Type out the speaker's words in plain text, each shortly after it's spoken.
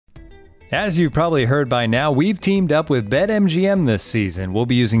As you've probably heard by now, we've teamed up with BetMGM this season. We'll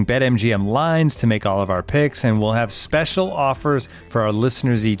be using BetMGM lines to make all of our picks, and we'll have special offers for our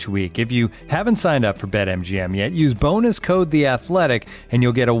listeners each week. If you haven't signed up for BetMGM yet, use bonus code The Athletic, and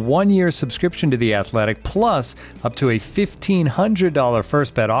you'll get a 1-year subscription to The Athletic, plus up to a $1,500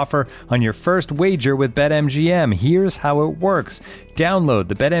 first bet offer on your first wager with BetMGM. Here's how it works. Download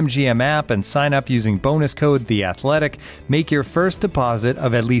the BetMGM app and sign up using bonus code The Athletic. Make your first deposit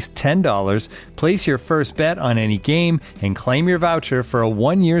of at least $10. Place your first bet on any game and claim your voucher for a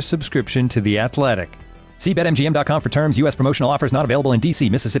 1-year subscription to The Athletic. See BetMGM.com for terms. U.S. promotional offers not available in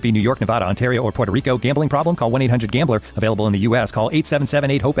D.C., Mississippi, New York, Nevada, Ontario, or Puerto Rico. Gambling problem? Call 1-800-GAMBLER. Available in the U.S. Call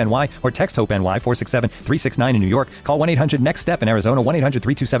 877-8-HOPE-NY or text HOPE-NY 467-369 in New York. Call 1-800-NEXT-STEP in Arizona.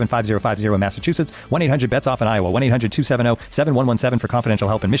 1-800-327-5050 in Massachusetts. 1-800-BETS-OFF in Iowa. 1-800-270-7117 for confidential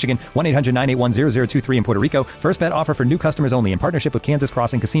help in Michigan. 1-800-981-0023 in Puerto Rico. First bet offer for new customers only in partnership with Kansas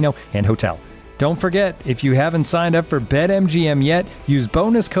Crossing Casino and Hotel. Don't forget, if you haven't signed up for BetMGM yet, use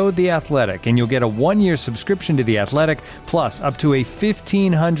bonus code The Athletic, and you'll get a 1-year subscription to The Athletic, plus up to a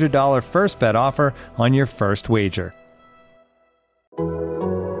 $1,500 first bet offer on your first wager.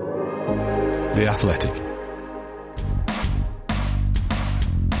 The Athletic.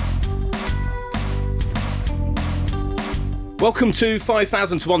 Welcome to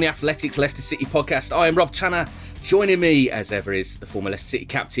 5,000 to 1, the Athletics Leicester City podcast. I am Rob Tanner. Joining me, as ever, is the former Leicester City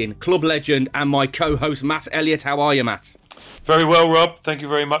captain, club legend, and my co-host, Matt Elliott. How are you, Matt? Very well, Rob. Thank you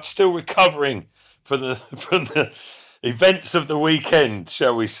very much. Still recovering from the events of the weekend,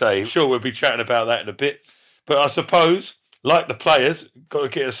 shall we say. I'm sure we'll be chatting about that in a bit. But I suppose, like the players, got to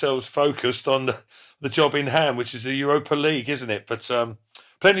get ourselves focused on the job in hand, which is the Europa League, isn't it? But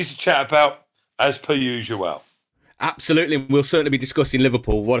plenty to chat about, as per usual. Absolutely. We'll certainly be discussing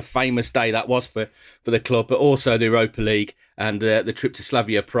Liverpool. What a famous day that was for the club, but also the Europa League and the trip to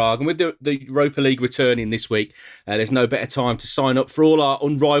Slavia Prague. And with the Europa League returning this week, there's no better time to sign up for all our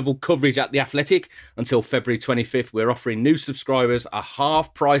unrivaled coverage at The Athletic. Until February 25th, we're offering new subscribers a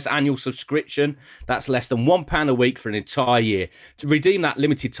half-price annual subscription. That's less than £1 a week for an entire year. To redeem that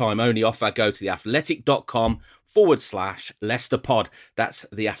limited time only offer, go to theathletic.com/LeicesterPod. That's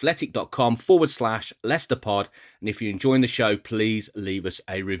theathletic.com/LeicesterPod. And if you're enjoying the show, please leave us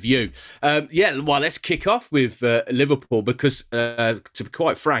a review. Well, let's kick off with Liverpool because, to be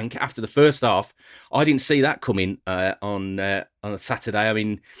quite frank, after the first half, I didn't see that coming on a Saturday. I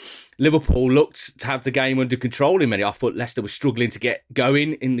mean, Liverpool looked to have the game under control in many. I thought Leicester was struggling to get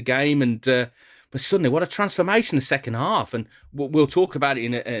going in the game, and but suddenly, what a transformation in the second half. And we'll talk about it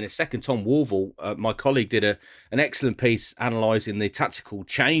in a second. Tom Wolvall, my colleague, did an excellent piece analysing the tactical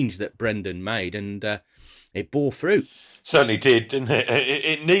change that Brendan made, and it bore fruit. Certainly did, didn't it?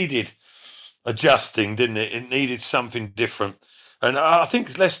 It needed adjusting, didn't it? It needed something different. And I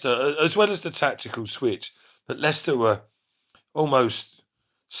think Leicester, as well as the tactical switch, that Leicester were almost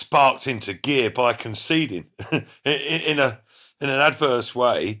sparked into gear by conceding in an adverse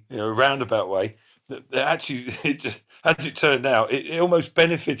way, a roundabout way. That actually, as it turned out, it almost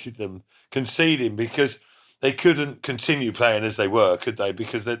benefited them conceding because they couldn't continue playing as they were, could they?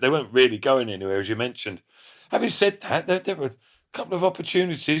 Because they weren't really going anywhere, as you mentioned. Having said that, there were a couple of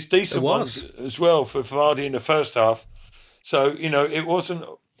opportunities, decent ones as well for Vardy in the first half. So, it wasn't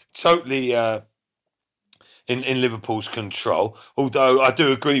totally in Liverpool's control. Although I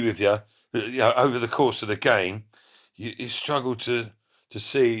do agree with you, over the course of the game, you struggle to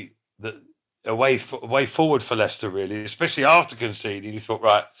see that a way forward for Leicester, really, especially after conceding. You thought,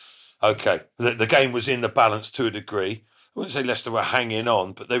 right, okay, the game was in the balance to a degree. I wouldn't say Leicester were hanging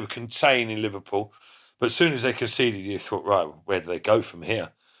on, but they were containing Liverpool. But as soon as they conceded, you thought, right, where do they go from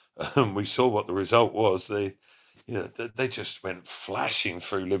here? We saw what the result was. They just went flashing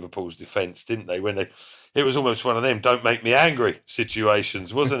through Liverpool's defence, didn't they? It was almost one of them "don't make me angry"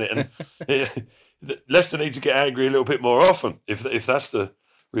 situations, wasn't it? And Leicester need to get angry a little bit more often if that's the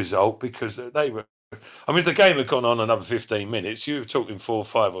result, because they were. I mean, if the game had gone on another 15 minutes, you were talking 4,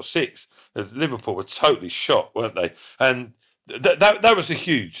 5, or 6. Liverpool were totally shot, weren't they? And that was a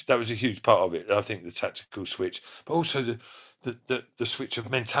huge part of it. I think the tactical switch, but also the switch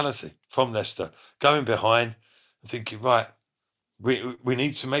of mentality from Leicester, going behind and thinking, right, we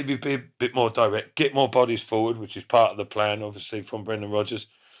need to maybe be a bit more direct, get more bodies forward, which is part of the plan, obviously, from Brendan Rodgers,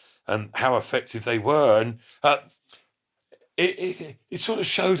 and how effective they were. And it sort of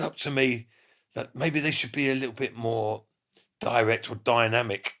showed up to me that maybe they should be a little bit more direct or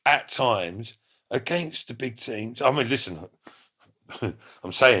dynamic at times against the big teams. I mean, listen,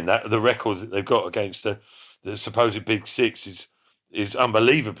 I'm saying that the record that they've got against the supposed Big Six is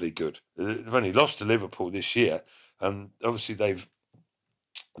unbelievably good. They've only lost to Liverpool this year, and obviously they've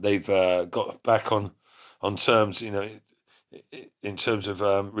they've got back on terms, in terms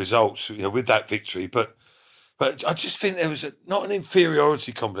of results, with that victory. But I just think there was not an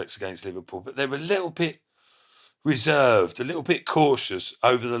inferiority complex against Liverpool, but they were a little bit reserved, a little bit cautious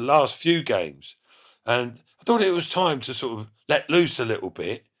over the last few games. And I thought it was time to sort of let loose a little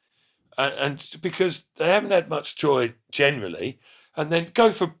bit, and because they haven't had much joy generally, and then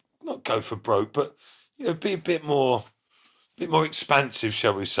not go for broke, but be a bit more expansive,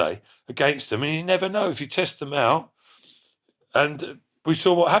 shall we say, against them. And you never know if you test them out. And we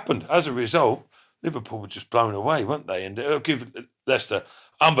saw what happened. As a result, Liverpool were just blown away, weren't they? And it'll give Leicester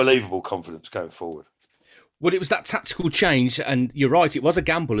unbelievable confidence going forward. Well, it was that tactical change, and you're right, it was a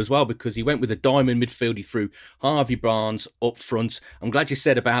gamble as well, because he went with a diamond midfield. He threw Harvey Barnes up front. I'm glad you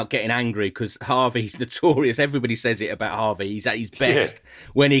said about getting angry, because Harvey's notorious. Everybody says it about Harvey. He's at his best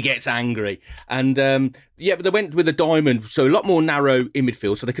when he gets angry. And but they went with a diamond, so a lot more narrow in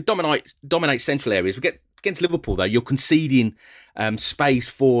midfield, so they could dominate central areas. We get against Liverpool, though, you're conceding space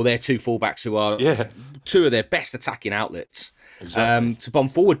for their two fullbacks, who are two of their best attacking outlets, to bomb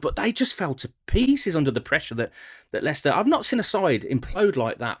forward. But they just fell to pieces under the pressure that Leicester... I've not seen a side implode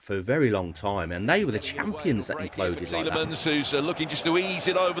like that for a very long time, and they were the champions that imploded like that. Who's looking just to ease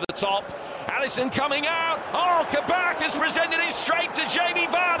it over the top. Alisson coming out. Oh, Kabak has presented it straight to Jamie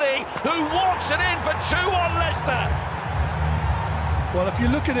Vardy, who walks it in for 2-1 Leicester. Well, if you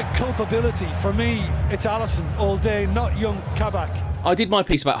look at it, culpability, for me, it's Alisson all day, not young Kabak. I did my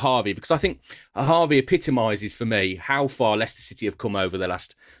piece about Harvey because I think Harvey epitomises for me how far Leicester City have come over the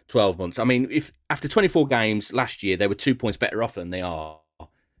last 12 months. I mean, if after 24 games last year, they were 2 points better off than they are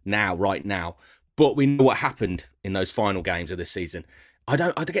right now. But we know what happened in those final games of this season. I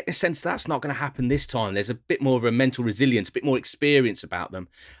get the sense that's not going to happen this time. There's a bit more of a mental resilience, a bit more experience about them.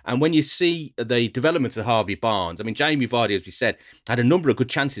 And when you see the development of Harvey Barnes, I mean, Jamie Vardy, as we said, had a number of good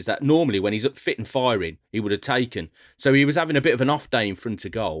chances that normally when he's up fit and firing, he would have taken. So he was having a bit of an off day in front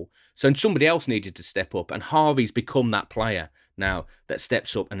of goal. So somebody else needed to step up. And Harvey's become that player now that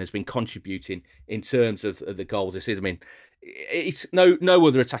steps up and has been contributing in terms of the goals this season. I mean, it's no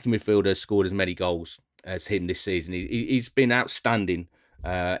other attacking midfielder has scored as many goals as him this season. He's been outstanding.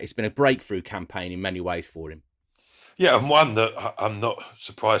 It's been a breakthrough campaign in many ways for him. Yeah, and one that I'm not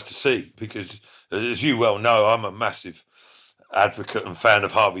surprised to see, because as you well know, I'm a massive advocate and fan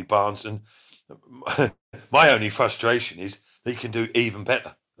of Harvey Barnes, and my only frustration is that he can do even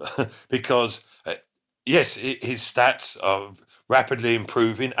better because yes, his stats are rapidly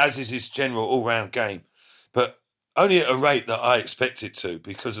improving, as is his general all-round game, but only at a rate that I expect it to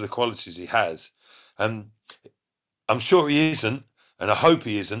because of the qualities he has. And I'm sure he isn't, and I hope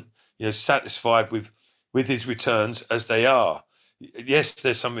he isn't, satisfied with his returns as they are. Yes,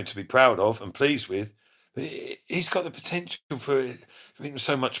 there's something to be proud of and pleased with, but he's got the potential for even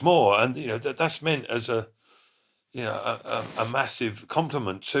so much more. And that's meant as a massive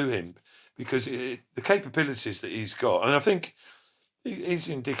compliment to him, because the capabilities that he's got, and I think he's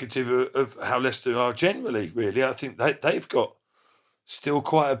indicative of how Leicester are generally. Really, I think they've got still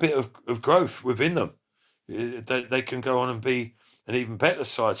quite a bit of growth within them. They can go on and be an even better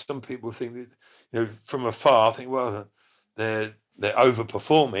side. Some people think that, from afar, think, well, they're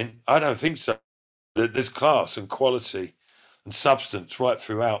overperforming. I don't think so. There's class and quality and substance right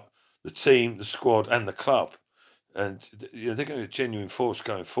throughout the team, the squad, and the club. And they're going to be a genuine force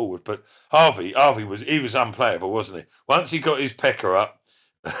going forward. But Harvey was unplayable, wasn't he? Once he got his pecker up,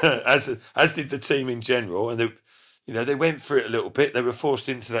 as did the team in general, and they went for it a little bit. They were forced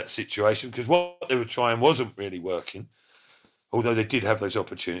into that situation because what they were trying wasn't really working, although they did have those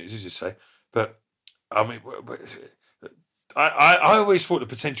opportunities, as you say. But I mean, I always thought the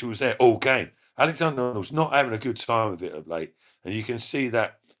potential was there all game. Alexander-Arnold's not having a good time of it of late, and you can see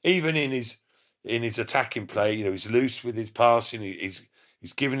that even in his attacking play. He's loose with his passing.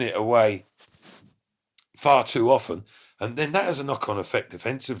 He's giving it away far too often, and then that has a knock-on effect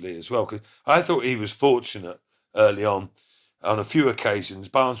defensively as well. Because I thought he was fortunate early on a few occasions.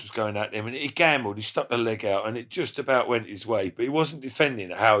 Barnes was going at him, and he gambled. He stuck the leg out, and it just about went his way. But he wasn't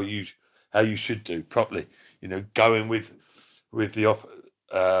defending how you should do properly. Going with the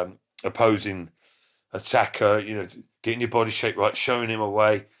opposing attacker. Getting your body shape right, showing him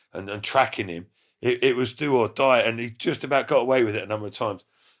away, and tracking him. It was do or die, and he just about got away with it a number of times.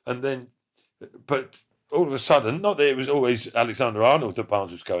 And then, but all of a sudden, not that it was always Alexander-Arnold that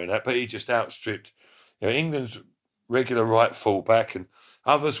Barnes was going at, but he just outstripped England's regular right full-back, and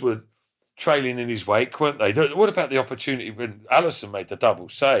others were trailing in his wake, weren't they? What about the opportunity when Alisson made the double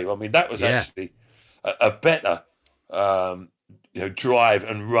save? I mean, that was actually a better drive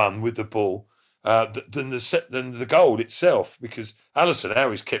and run with the ball than the goal itself. Because Alisson,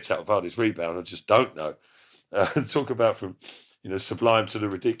 how he's kept out Vardy's rebound, I just don't know. Talk about from sublime to the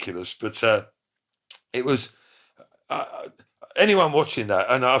ridiculous. But it was anyone watching that,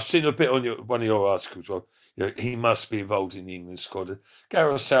 and I've seen a bit on one of your articles, Rob. He must be involved in the England squad.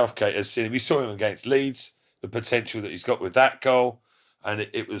 Gareth Southgate has seen him. We saw him against Leeds, the potential that he's got with that goal. And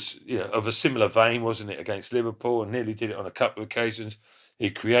it was, of a similar vein, wasn't it, against Liverpool, and nearly did it on a couple of occasions. He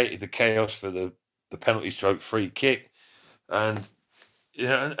created the chaos for the penalty stroke free kick. And,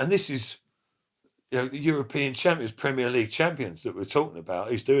 and this is, the European champions, Premier League champions that we're talking about,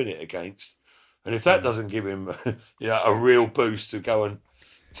 he's doing it against. And if that doesn't give him, a real boost to go and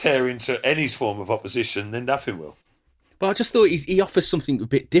tear into any form of opposition, then nothing will. But I just thought he offers something a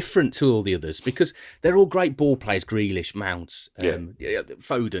bit different to all the others because they're all great ball players. Grealish, Mounts,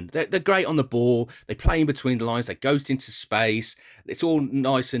 Foden. They're great on the ball. They play in between the lines. They ghost into space. It's all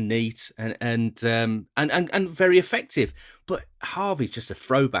nice and neat and very effective. But Harvey's just a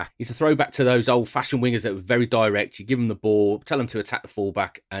throwback. He's a throwback to those old-fashioned wingers that were very direct. You give him the ball, tell him to attack the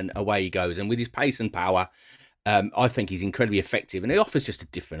fullback, and away he goes. And with his pace and power, I think he's incredibly effective, and he offers just a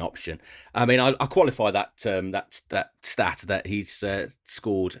different option. I mean, I qualify that stat that he's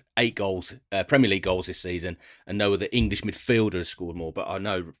scored 8 goals, Premier League goals this season, and no other English midfielder has scored more. But I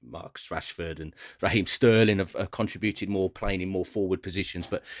know Marcus Rashford and Raheem Sterling have contributed more, playing in more forward positions.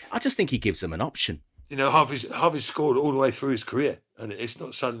 But I just think he gives them an option. Harvey's scored all the way through his career, and it's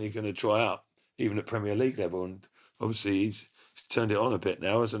not suddenly going to dry up, even at Premier League level. And obviously, he's turned it on a bit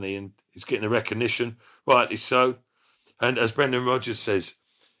now, hasn't he? And he's getting the recognition, rightly so. And as Brendan Rodgers says,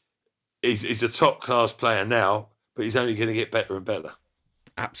 he's a top-class player now, but he's only going to get better and better.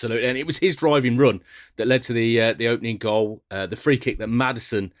 Absolutely. And it was his driving run that led to the opening goal, the free kick that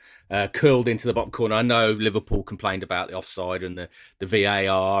Maddison curled into the bottom corner. I know Liverpool complained about the offside and the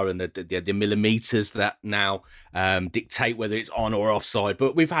VAR and the millimetres that now dictate whether it's on or offside.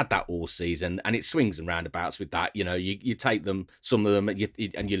 But we've had that all season, and it swings and roundabouts with that. You take them, some of them, and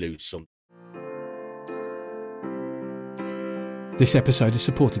you lose some. This episode is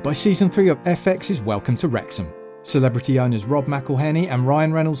supported by Season 3 of FX's Welcome to Wrexham. Celebrity owners Rob McElhenney and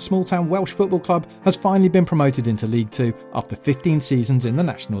Ryan Reynolds' small-town Welsh football club has finally been promoted into League 2 after 15 seasons in the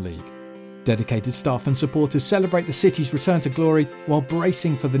National League. Dedicated staff and supporters celebrate the city's return to glory while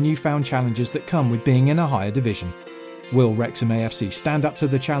bracing for the newfound challenges that come with being in a higher division. Will Wrexham AFC stand up to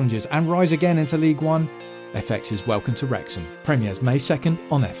the challenges and rise again into League 1? FX's Welcome to Wrexham premieres May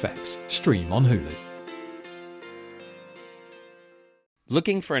 2nd on FX. Stream on Hulu.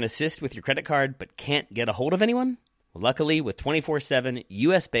 Looking for an assist with your credit card but can't get a hold of anyone? Luckily, with 24/7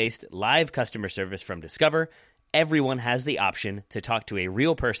 US-based live customer service from Discover, everyone has the option to talk to a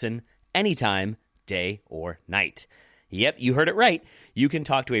real person anytime, day or night. Yep, you heard it right. You can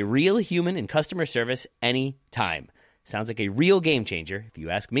talk to a real human in customer service anytime. Sounds like a real game changer, if you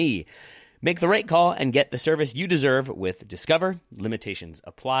ask me. Make the right call and get the service you deserve with Discover. Limitations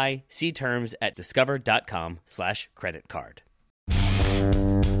apply. See terms at discover.com/creditcard.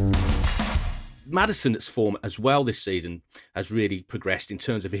 Maddison's form as well this season has really progressed in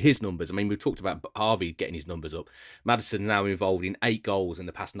terms of his numbers. I mean, we've talked about Harvey getting his numbers up. Maddison's now involved in 8 goals in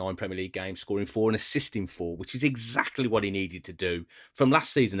the past 9 Premier League games, scoring 4 and assisting 4, which is exactly what he needed to do from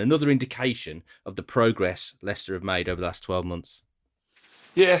last season. Another indication of the progress Leicester have made over the last 12 months.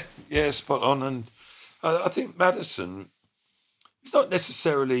 Yeah, spot on. And I think Maddison, he's not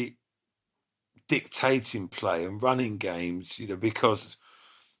necessarily dictating play and running games, because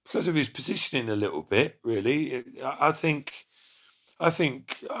of his positioning a little bit, really. I think I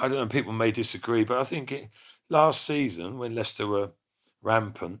don't know, people may disagree, but I think last season when Leicester were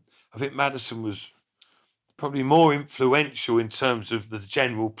rampant, I think Maddison was probably more influential in terms of the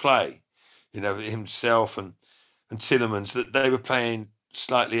general play, himself and Tielemans, that they were playing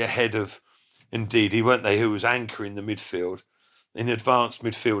slightly ahead of Ndidi, weren't they, who was anchoring the midfield in advanced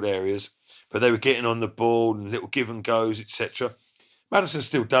midfield areas, but they were getting on the ball and little give and goes, etc. Maddison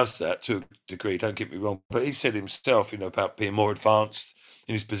still does that to a degree, don't get me wrong, but he said himself, about being more advanced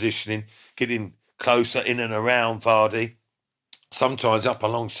in his positioning, getting closer in and around Vardy, sometimes up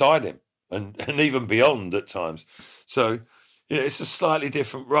alongside him and even beyond at times. So, it's a slightly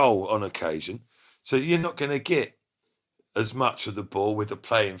different role on occasion. So you're not going to get as much of the ball with the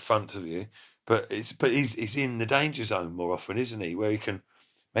play in front of you, but he's in the danger zone more often, isn't he? Where he can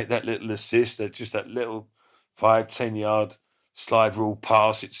make that little assist, that little 5-10 yard slide rule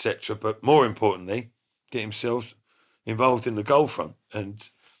pass, etc. But more importantly, get himself involved in the goal front. And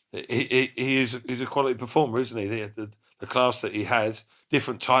he's a quality performer, isn't he? The class that he has,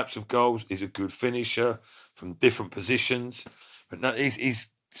 different types of goals. He's a good finisher from different positions. But no, he's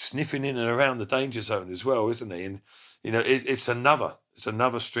sniffing in and around the danger zone as well, isn't he? And you know, it's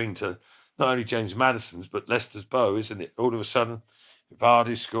another string to not only James Maddison's but Leicester's bow, isn't it? All of a sudden,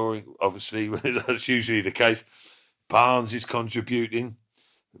 Vardy's scoring. Obviously, that's usually the case. Barnes is contributing.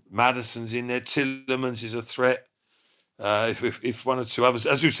 Maddison's in there. Tielemans is a threat. If one or two others,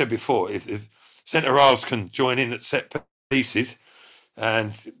 as we've said before, if centre halves can join in at set pieces,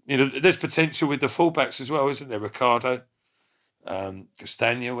 and you know, there's potential with the fullbacks as well, isn't there? Ricardo,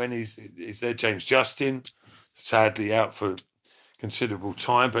 Castagna when he's there. James Justin, sadly out for considerable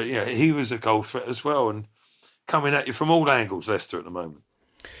time, but yeah, he was a goal threat as well, and coming at you from all angles, Leicester at the moment.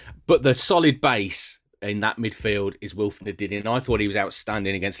 But the solid base in that midfield is Wilfred Ndidi, and I thought he was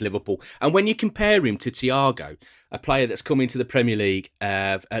outstanding against Liverpool. And when you compare him to Thiago, a player that's come into the Premier League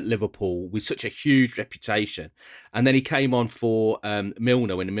at Liverpool with such a huge reputation, and then he came on for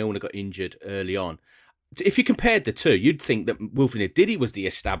Milner when Milner got injured early on. If you compared the two, you'd think that Wilfred Ndidi was the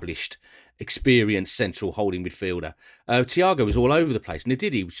established, experienced central holding midfielder. Thiago was all over the place.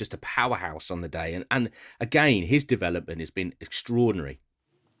 Ndidi was just a powerhouse on the day. And again, his development has been extraordinary.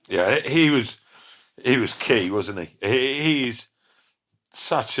 Yeah, he was key, wasn't he? He's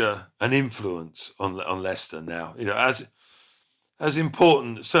such an influence on Leicester now. You know, as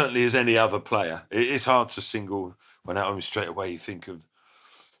important certainly as any other player. It's hard to single one out. I mean, straight away you think of,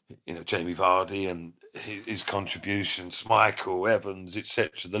 you know, Jamie Vardy and his contributions, Michael Evans,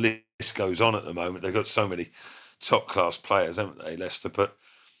 etc. The list goes on at the moment. They've got so many top class players, haven't they, Leicester? But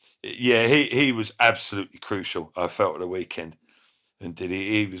yeah, he was absolutely crucial, I felt, at the weekend. And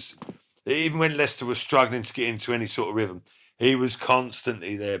he was, even when Leicester was struggling to get into any sort of rhythm, he was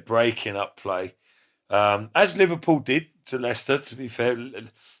constantly there breaking up play, as Liverpool did to Leicester. To be fair,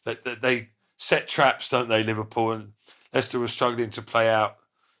 they set traps, don't they, Liverpool? And Leicester was struggling to play out,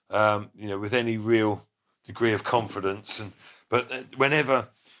 you know, with any real degree of confidence. But whenever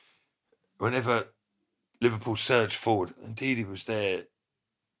Liverpool surged forward, indeed he was there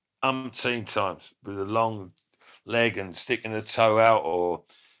umpteen times with a long leg and sticking a toe out, or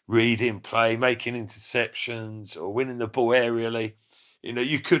reading play, making interceptions, or winning the ball aerially. You know,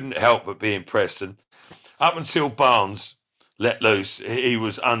 you couldn't help but be impressed. And up until Barnes let loose, he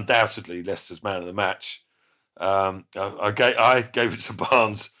was undoubtedly Leicester's man of the match. I gave it to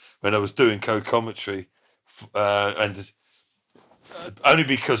Barnes when I was doing co-commentary, and only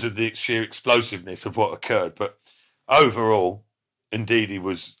because of the sheer explosiveness of what occurred. But overall, indeed, he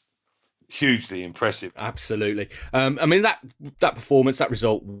was hugely impressive. Absolutely. I mean, that performance, that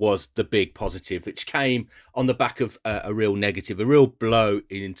result was the big positive, which came on the back of a real negative, a real blow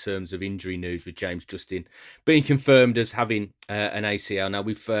in terms of injury news, with James Justin being confirmed as having an ACL. Now,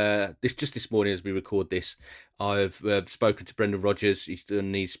 we've this morning as we record this, I've spoken to Brendan Rodgers. He's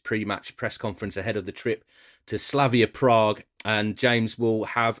done his pre-match press conference ahead of the trip to Slavia Prague, and James will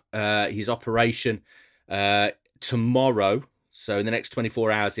have his operation tomorrow. So in the next 24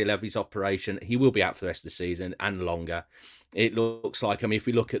 hours, he'll have his operation. He will be out for the rest of the season and longer. It looks like, I mean, if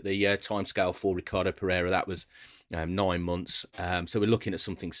we look at the timescale for Ricardo Pereira, that was 9 months. So we're looking at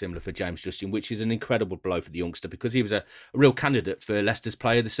something similar for James Justin, which is an incredible blow for the youngster, because he was a real candidate for Leicester's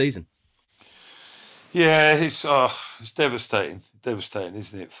Player of the Season. Yeah, it's devastating,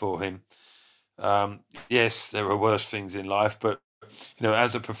 isn't it, for him? Yes, there are worse things in life, but you know,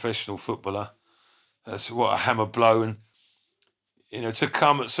 as a professional footballer, that's what a hammer blow. And you know, to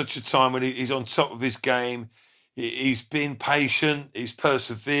come at such a time when he's on top of his game, he's been patient, he's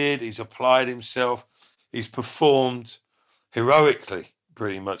persevered, he's applied himself, he's performed heroically,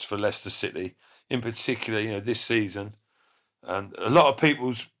 pretty much, for Leicester City, in particular, you know, this season. And a lot of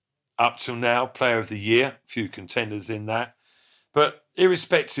people's, up till now, Player of the Year, a few contenders in that. But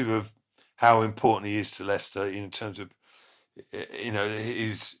irrespective of how important he is to Leicester, in terms of, you know,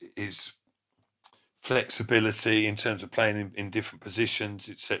 his flexibility in terms of playing in different positions,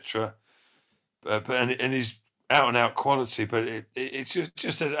 etc. And his out and out quality, but it's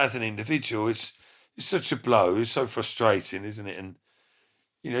just as an individual, it's such a blow. It's so frustrating, isn't it? And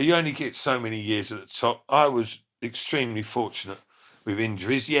you know, you only get so many years at the top. I was extremely fortunate with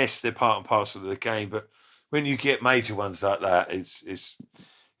injuries. Yes, they're part and parcel of the game, but when you get major ones like that,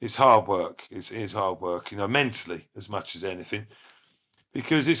 it's hard work. It's hard work, you know, mentally as much as anything.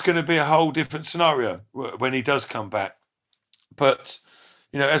 Because it's going to be a whole different scenario when he does come back. But,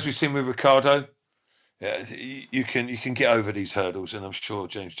 you know, as we've seen with Ricardo, you can get over these hurdles, and I'm sure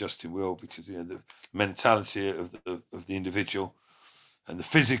James Justin will, because, you know, the mentality of the individual and the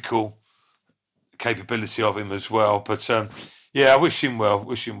physical capability of him as well. But yeah, I wish him well.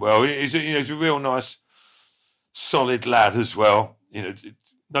 He's a real nice, solid lad as well. You know,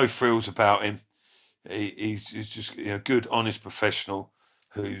 no frills about him. He's just, you know, good, honest professional.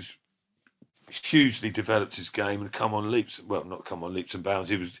 who's hugely developed his game and not come on leaps and bounds.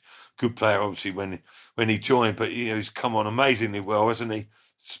 He was a good player, obviously, when he joined, but he's come on amazingly well, hasn't he?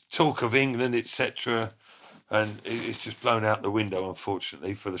 Talk of England, etc., and it's just blown out the window,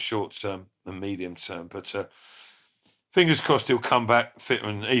 unfortunately, for the short term and medium term. But fingers crossed he'll come back fitter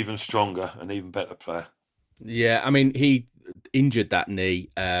and even stronger and even better player. Yeah, I mean, he injured that knee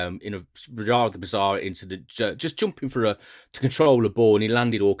in a rather bizarre incident, just jumping to control the ball, and he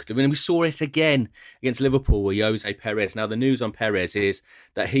landed awkwardly. I mean, we saw it again against Liverpool with Jose Perez. Now, the news on Perez is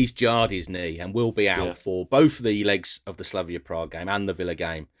that he's jarred his knee and will be out for both the legs of the Slavia Prague game and the Villa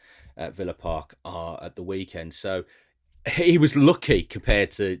game at Villa Park at the weekend. So he was lucky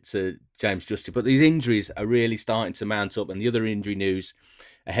compared to James Justin, but these injuries are really starting to mount up. And the other injury news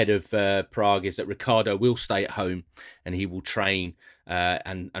ahead of Prague is that Ricardo will stay at home and he will train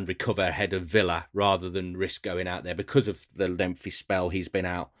and recover ahead of Villa rather than risk going out there because of the lengthy spell he's been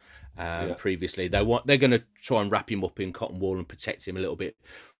out previously. They're going to try and wrap him up in cotton wool and protect him a little bit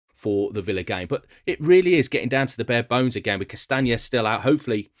for the Villa game. But it really is getting down to the bare bones again with Castagna still out.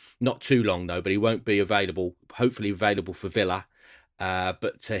 Hopefully not too long though, but he won't be available. Hopefully available for Villa.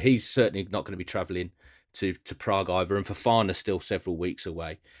 But he's certainly not going to be travelling to Prague either. And Fofana's still several weeks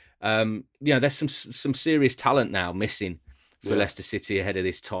away. There's some serious talent now missing for Leicester City ahead of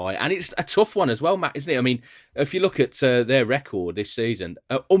this tie. And it's a tough one as well, Matt, isn't it? I mean, if you look at their record this season,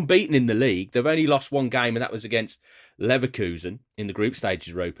 unbeaten in the league, they've only lost one game, and that was against Leverkusen in the group stages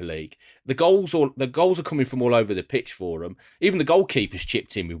of Europa League. The goals are coming from all over the pitch for them. Even the goalkeeper's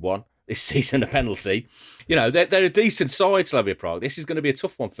chipped in with one this season, a penalty. They're a decent side, Slavia Prague. This is going to be a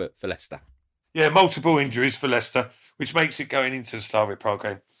tough one for Leicester. Yeah, multiple injuries for Leicester, which makes it going into the Slavia Prague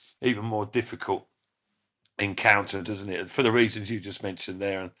game even more difficult encounter, doesn't it? For the reasons you just mentioned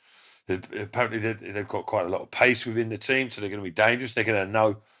there. And apparently they've got quite a lot of pace within the team, so they're going to be dangerous. They're going to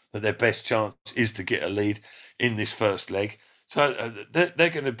know that their best chance is to get a lead in this first leg. So they're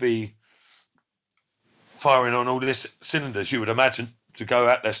going to be firing on all these cylinders, you would imagine, to go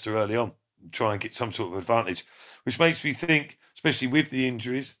at Leicester early on and try and get some sort of advantage, which makes me think, especially with the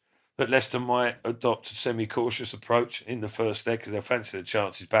injuries, that Leicester might adopt a semi-cautious approach in the first leg because they fancy the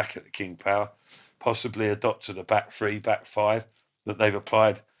chances back at the King Power, possibly adopt to the back three, back five that they've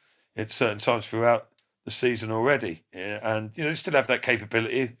applied at certain times throughout the season already. And, they still have that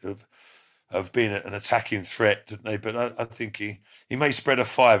capability of being an attacking threat, don't they? But I think he may spread a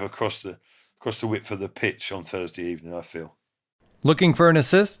five across the width of the pitch on Thursday evening, I feel. Looking for an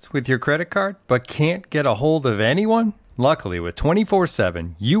assist with your credit card but can't get a hold of anyone? Luckily, with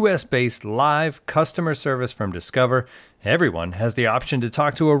 24/7 US-based live customer service from Discover, everyone has the option to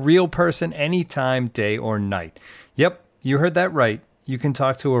talk to a real person anytime, day or night. Yep, you heard that right. You can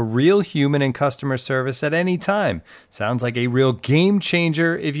talk to a real human in customer service at any time. Sounds like a real game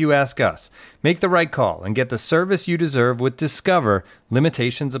changer if you ask us. Make the right call and get the service you deserve with Discover.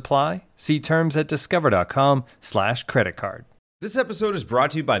 Limitations apply. See terms at discover.com/creditcard. This episode is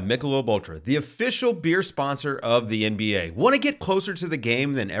brought to you by Michelob Ultra, the official beer sponsor of the NBA. Want to get closer to the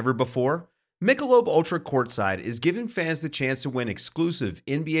game than ever before? Michelob Ultra Courtside is giving fans the chance to win exclusive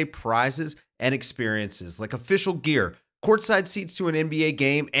NBA prizes and experiences like official gear, courtside seats to an NBA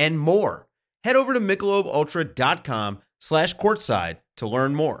game, and more. Head over to MichelobUltra.com/courtside to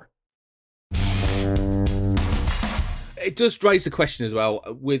learn more. It does raise the question as well,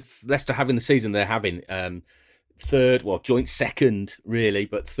 with Leicester having the season they're having, joint second really,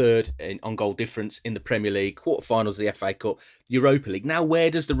 but third on goal difference in the Premier League, quarterfinals of the FA Cup, Europa League. Now,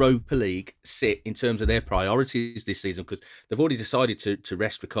 where does the Europa League sit in terms of their priorities this season? Because they've already decided to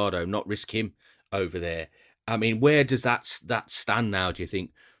rest Ricardo, not risk him over there. I mean, where does that stand now, do you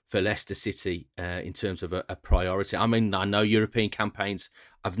think, for Leicester City in terms of a priority? I mean, I know European campaigns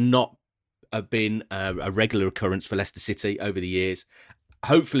have not been a regular occurrence for Leicester City over the years.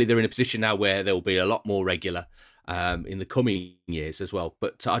 Hopefully they're in a position now where they'll be a lot more regular in the coming years as well.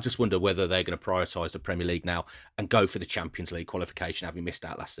 But I just wonder whether they're going to prioritise the Premier League now and go for the Champions League qualification, having missed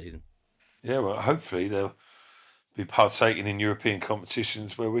out last season. Yeah, well, hopefully they'll be partaking in European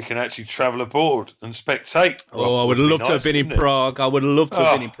competitions where we can actually travel abroad and spectate. I would love to have been in Prague. I would love to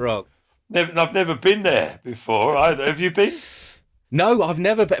have been in Prague. I've never been there before either. Have you been? No, I've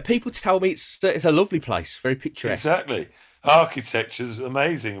never. But people tell me it's a lovely place, very picturesque. Exactly. Architecture's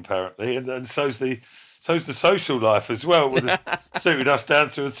amazing, apparently, and so's the social life as well. Would have suited us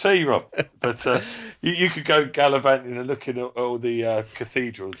down to a T, Rob. But you could go gallivanting and looking at all the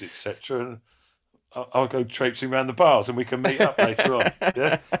cathedrals, etc. And I'll go traipsing around the bars, and we can meet up later on.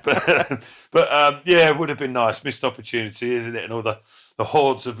 Yeah, but it would have been nice. Missed opportunity, isn't it? And all the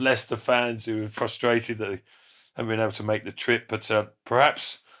hordes of Leicester fans who were frustrated that haven't been able to make the trip, but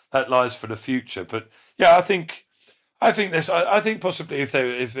perhaps that lies for the future. But yeah, I think possibly if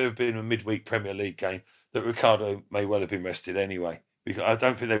there had been a midweek Premier League game, that Ricardo may well have been rested anyway. Because I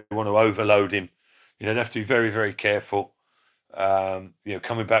don't think they want to overload him. They have to be very, very careful.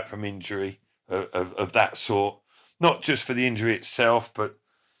 Coming back from injury of that sort, not just for the injury itself, but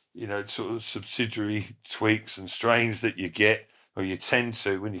sort of subsidiary tweaks and strains that you get, or you tend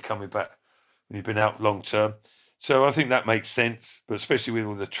to when you're coming back, when you've been out long term. So I think that makes sense, but especially with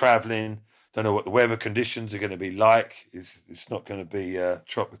all the travelling, don't know what the weather conditions are going to be like. It's not going to be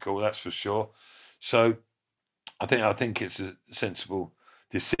tropical, that's for sure. So I think it's a sensible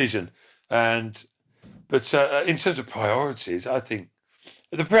decision. But in terms of priorities, I think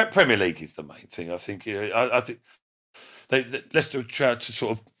the Premier League is the main thing. I think Leicester tried to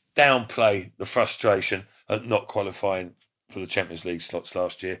sort of downplay the frustration at not qualifying for the Champions League slots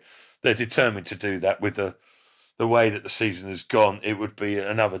last year. They're determined to do that with the way that the season has gone. It would be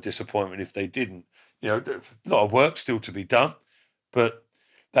another disappointment if they didn't. A lot of work still to be done, but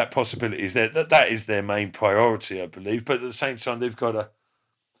that possibility is there. That is their main priority, I believe. But at the same time, they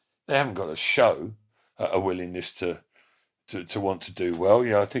haven't got to show a willingness to want to do well.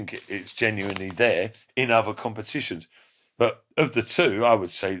 I think it's genuinely there in other competitions. But of the two, I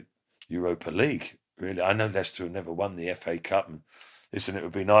would say Europa League, really. I know Leicester have never won the FA Cup, and listen, it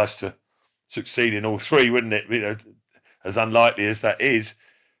would be nice to succeed in all three, wouldn't it? As unlikely as that is.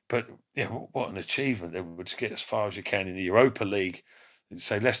 But what an achievement. They would get as far as you can in the Europa League. And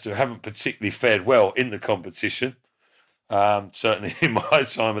say Leicester haven't particularly fared well in the competition. Certainly in my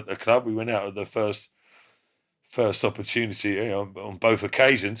time at the club, we went out of the first opportunity on both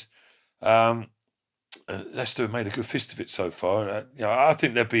occasions. Leicester have made a good fist of it so far. I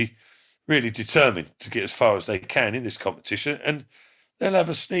think they'll be really determined to get as far as they can in this competition, and they'll have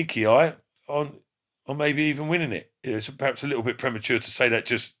a sneaky eye on maybe even winning it. It's perhaps a little bit premature to say that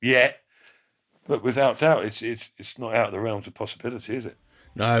just yet, but without doubt, it's not out of the realms of possibility, is it?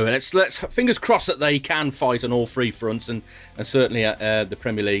 No, let's fingers crossed that they can fight on all three fronts, and certainly at the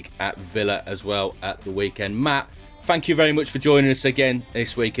Premier League at Villa as well at the weekend. Matt, thank you very much for joining us again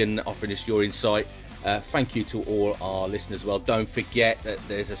this week and offering us your insight. Thank you to all our listeners as well. Don't forget that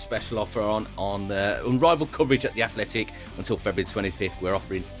there's a special offer on unrivaled coverage at The Athletic until February 25th. We're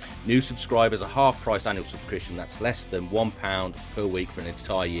offering new subscribers a half-price annual subscription that's less than £1 per week for an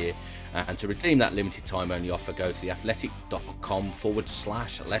entire year. And to redeem that limited time only offer, go to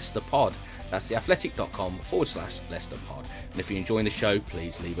theathletic.com/LeicesterPod. That's theathletic.com/LeicesterPod. And if you're enjoying the show,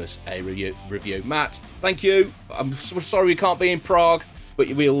 please leave us a review. Matt, thank you. I'm sorry we can't be in Prague, but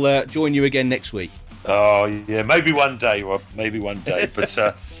we'll join you again next week. Oh, yeah, maybe one day, Rob. Maybe one day. But,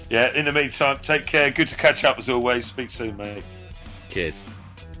 in the meantime, take care. Good to catch up as always. Speak soon, mate. Cheers.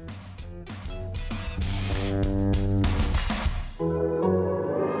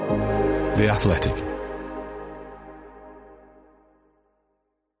 The Athletic.